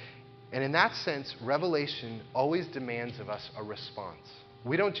 And in that sense, Revelation always demands of us a response.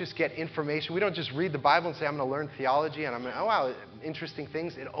 We don't just get information. We don't just read the Bible and say, I'm going to learn theology, and I'm going to, oh, wow, interesting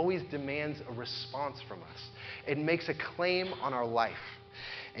things. It always demands a response from us. It makes a claim on our life.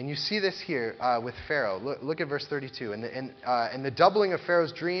 And you see this here with Pharaoh. Look at verse 32. And the doubling of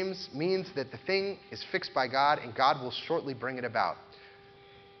Pharaoh's dreams means that the thing is fixed by God, and God will shortly bring it about.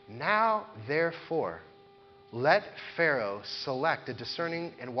 Now, therefore, let Pharaoh select a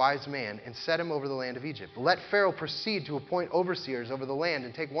discerning and wise man and set him over the land of Egypt. Let Pharaoh proceed to appoint overseers over the land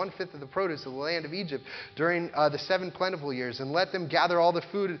and take 1/5 of the produce of the land of Egypt during the 7 plentiful years, and let them gather all the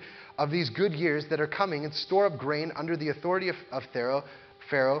food of these good years that are coming and store up grain under the authority of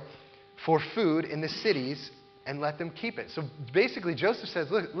Pharaoh for food in the cities, and let them keep it. So basically Joseph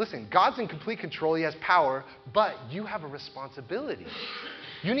says, look, listen, God's in complete control. He has power, but you have a responsibility.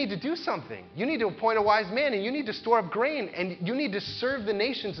 You need to do something. You need to appoint a wise man, and you need to store up grain, and you need to serve the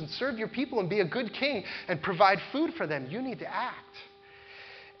nations and serve your people and be a good king and provide food for them. You need to act.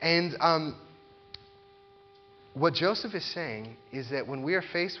 And what Joseph is saying is that when we are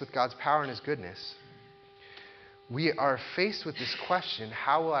faced with God's power and his goodness, we are faced with this question,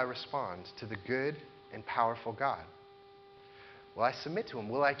 how will I respond to the good and powerful God? Will I submit to him?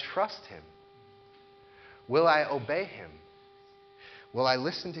 Will I trust him? Will I obey him? Will I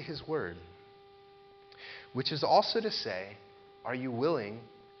listen to his word? Which is also to say, are you willing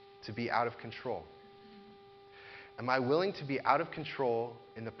to be out of control? Am I willing to be out of control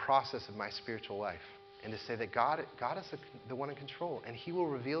in the process of my spiritual life? And to say that God is the one in control, and he will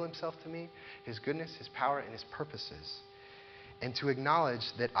reveal himself to me, his goodness, his power, and his purposes. And to acknowledge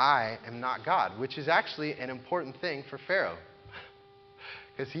that I am not God, which is actually an important thing for Pharaoh,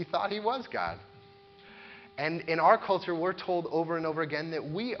 because he thought he was God. And in our culture, we're told over and over again that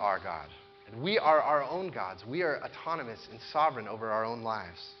we are God. And we are our own gods. We are autonomous and sovereign over our own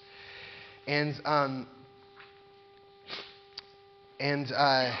lives. And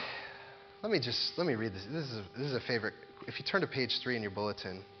let me read this. This is a favorite. If you turn to page 3 in your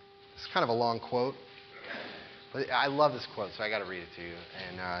bulletin, it's kind of a long quote. But I love this quote, so I got to read it to you.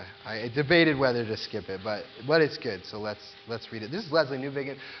 And I debated whether to skip it, but it's good. So let's read it. This is Leslie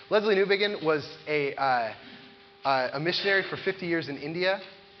Newbigin. Leslie Newbigin was a missionary for 50 years in India.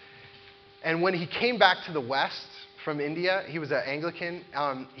 And when he came back to the West from India, he was an Anglican.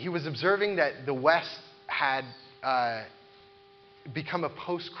 He was observing that the West had become a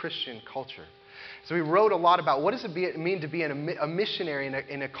post-Christian culture. So he wrote a lot about what does it mean to be a missionary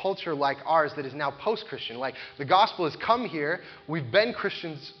in a culture like ours that is now post-Christian. Like, the gospel has come here, we've been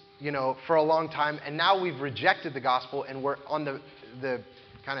Christians, for a long time, and now we've rejected the gospel and we're on the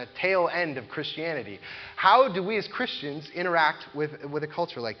kind of tail end of Christianity. How do we as Christians interact with a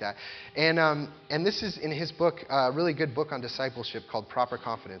culture like that? And this is in his book, a really good book on discipleship called Proper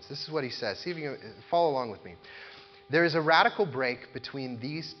Confidence. This is what he says. See if you can follow along with me. There is a radical break between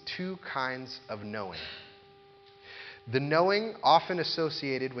these two kinds of knowing. The knowing often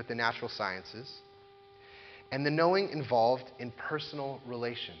associated with the natural sciences, and the knowing involved in personal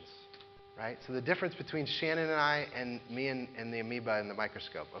relations. Right? So the difference between Shannon and I and me and the amoeba in the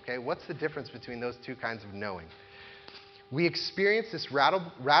microscope, okay? What's the difference between those two kinds of knowing? We experience this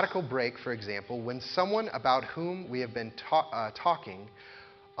radical break, for example, when someone about whom we have been talking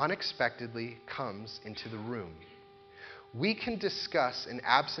unexpectedly comes into the room. We can discuss an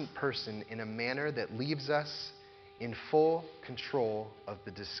absent person in a manner that leaves us in full control of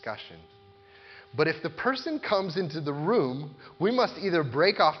the discussion. But if the person comes into the room, we must either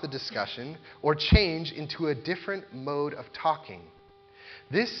break off the discussion or change into a different mode of talking.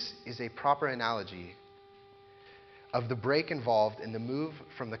 This is a proper analogy of the break involved in the move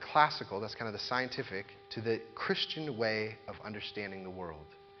from the classical, that's kind of the scientific, to the Christian way of understanding the world.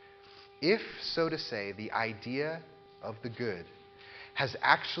 If, so to say, the idea of the good has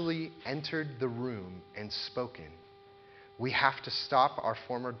actually entered the room and spoken, we have to stop our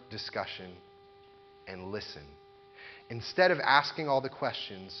former discussion and listen. Instead of asking all the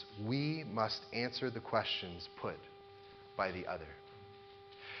questions, we must answer the questions put by the other.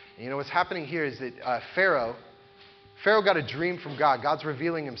 And what's happening here is that Pharaoh got a dream from God. God's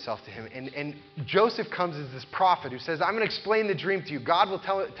revealing himself to him. And Joseph comes as this prophet who says, I'm going to explain the dream to you. God will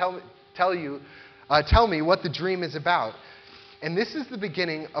tell me what the dream is about. And this is the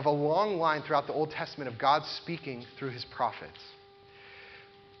beginning of a long line throughout the Old Testament of God speaking through his prophets.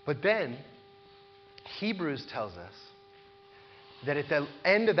 But then Hebrews tells us that at the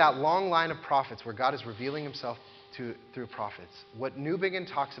end of that long line of prophets where God is revealing himself through prophets, what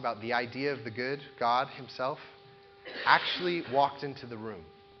Newbigin talks about, the idea of the good, God himself, actually walked into the room.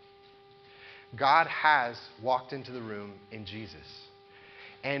 God has walked into the room in Jesus.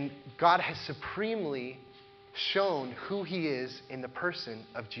 And God has supremely shown who he is in the person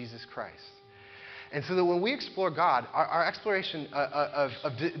of Jesus Christ. And so that when we explore God, our exploration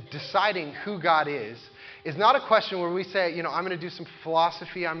of deciding who God is not a question where we say, I'm going to do some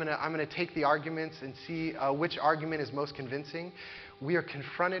philosophy, I'm going to take the arguments and see which argument is most convincing. We are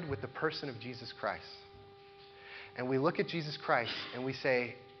confronted with the person of Jesus Christ. And we look at Jesus Christ and we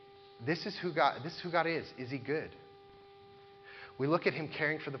say, this is who God is. Is he good? We look at him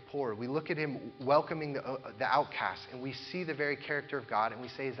caring for the poor. We look at him welcoming the outcast, and we see the very character of God, and we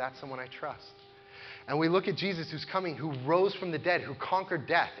say, is that someone I trust? And we look at Jesus who's coming, who rose from the dead, who conquered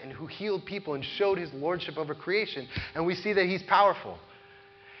death, and who healed people and showed his lordship over creation, and we see that he's powerful.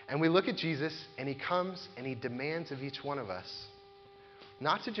 And we look at Jesus, and he comes and he demands of each one of us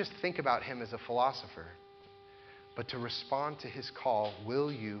not to just think about him as a philosopher, but to respond to his call,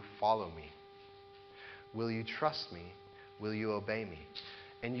 will you follow me? Will you trust me? Will you obey me?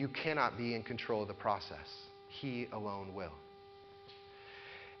 And you cannot be in control of the process. He alone will.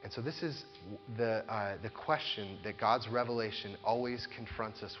 And so this is the question that God's revelation always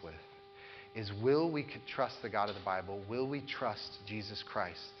confronts us with, is will we trust the God of the Bible? Will we trust Jesus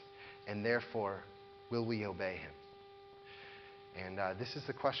Christ? And therefore, will we obey him? And this is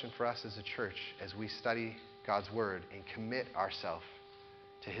the question for us as a church as we study God's word and commit ourselves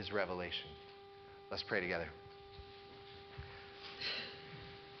to his revelation. Let's pray together.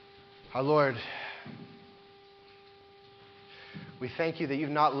 Our Lord, we thank you that you've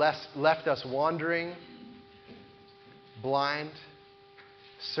not left us wandering, blind,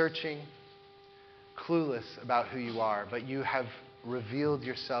 searching, clueless about who you are, but you have revealed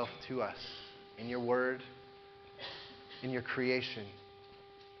yourself to us in your word, in your creation,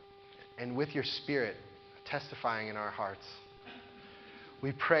 and with your Spirit testifying in our hearts.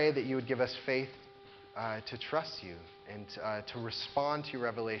 We pray that you would give us faith to trust you and to respond to your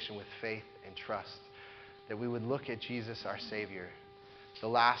revelation with faith and trust, that we would look at Jesus, our Savior, the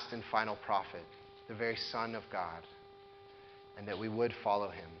last and final prophet, the very Son of God, and that we would follow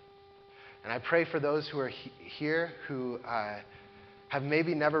him. And I pray for those who are here who have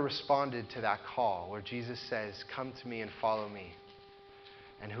maybe never responded to that call where Jesus says, come to me and follow me,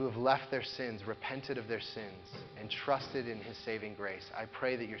 and who have left their sins, repented of their sins, and trusted in his saving grace. I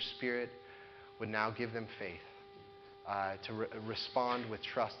pray that your Spirit would now give them faith to respond with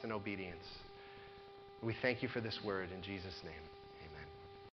trust and obedience. We thank you for this word in Jesus' name.